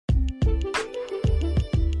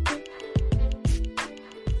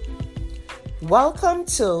Welcome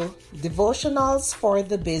to Devotionals for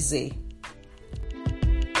the Busy.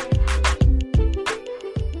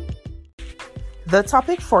 The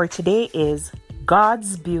topic for today is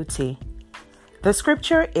God's beauty. The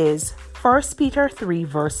scripture is 1 Peter 3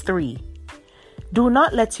 verse 3. Do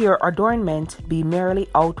not let your adornment be merely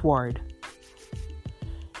outward.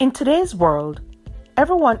 In today's world,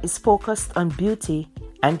 everyone is focused on beauty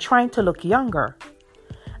and trying to look younger.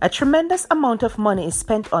 A tremendous amount of money is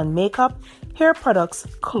spent on makeup, hair products,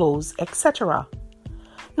 clothes, etc.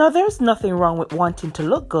 Now, there's nothing wrong with wanting to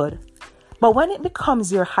look good, but when it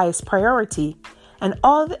becomes your highest priority and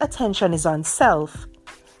all the attention is on self,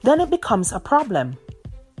 then it becomes a problem.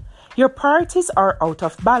 Your priorities are out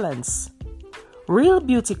of balance. Real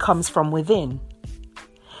beauty comes from within.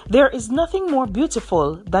 There is nothing more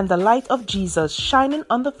beautiful than the light of Jesus shining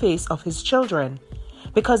on the face of his children,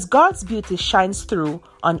 because God's beauty shines through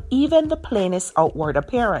on even the plainest outward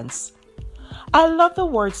appearance. I love the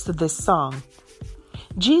words to this song.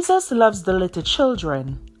 Jesus loves the little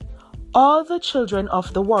children, all the children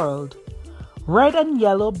of the world. Red and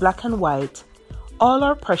yellow, black and white, all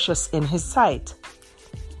are precious in his sight.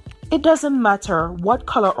 It doesn't matter what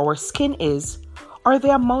color our skin is or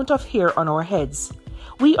the amount of hair on our heads.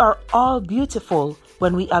 We are all beautiful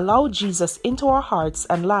when we allow Jesus into our hearts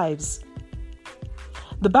and lives.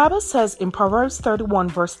 The Bible says in Proverbs 31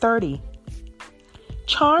 verse 30,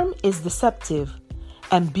 charm is deceptive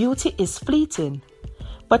and beauty is fleeting,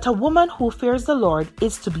 but a woman who fears the Lord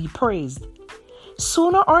is to be praised.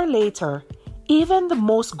 Sooner or later, even the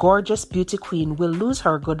most gorgeous beauty queen will lose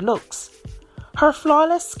her good looks. Her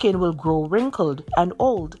flawless skin will grow wrinkled and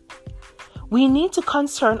old. We need to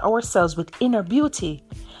concern ourselves with inner beauty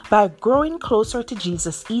by growing closer to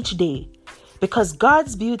Jesus each day, because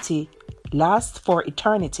God's beauty lasts for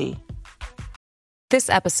eternity. This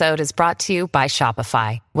episode is brought to you by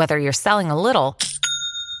Shopify. Whether you're selling a little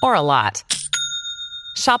or a lot,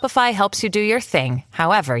 Shopify helps you do your thing,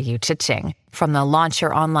 however you cha-ching. From the launch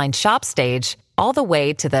your online shop stage, all the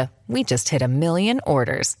way to the we just hit 1 million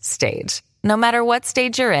orders stage. No matter what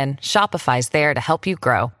stage you're in, Shopify's there to help you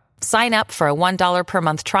grow. Sign up for a $1 per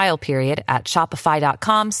month trial period at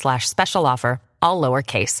shopify.com/special offer, all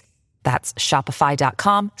lowercase. That's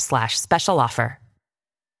shopify.com/special offer.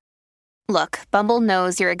 Look, Bumble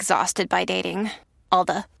knows you're exhausted by dating. All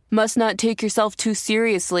the must not take yourself too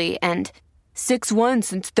seriously and 6'1"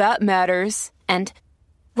 since that matters. And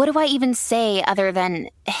what do I even say other than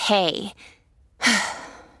hey?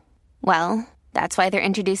 Well, that's why they're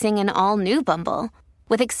introducing an all-new Bumble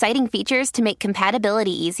with exciting features to make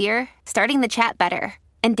compatibility easier, starting the chat better,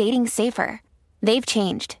 and dating safer. They've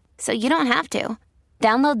changed, so you don't have to.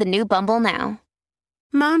 Download the new Bumble now.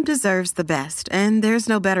 Mom deserves the best, and there's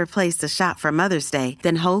no better place to shop for Mother's Day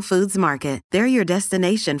than Whole Foods Market. They're your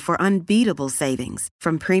destination for unbeatable savings,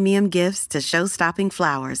 from premium gifts to show-stopping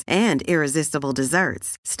flowers and irresistible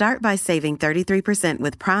desserts. Start by saving 33%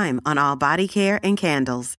 with Prime on all body care and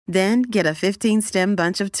candles. Then get a 15-stem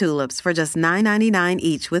bunch of tulips for just $9.99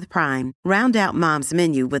 each with Prime. Round out Mom's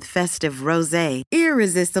menu with festive rosé,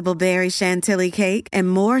 irresistible berry chantilly cake,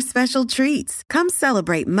 and more special treats. Come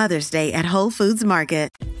celebrate Mother's Day at Whole Foods Market.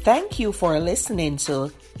 Thank you for listening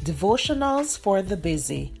to Devotionals for the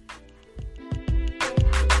Busy.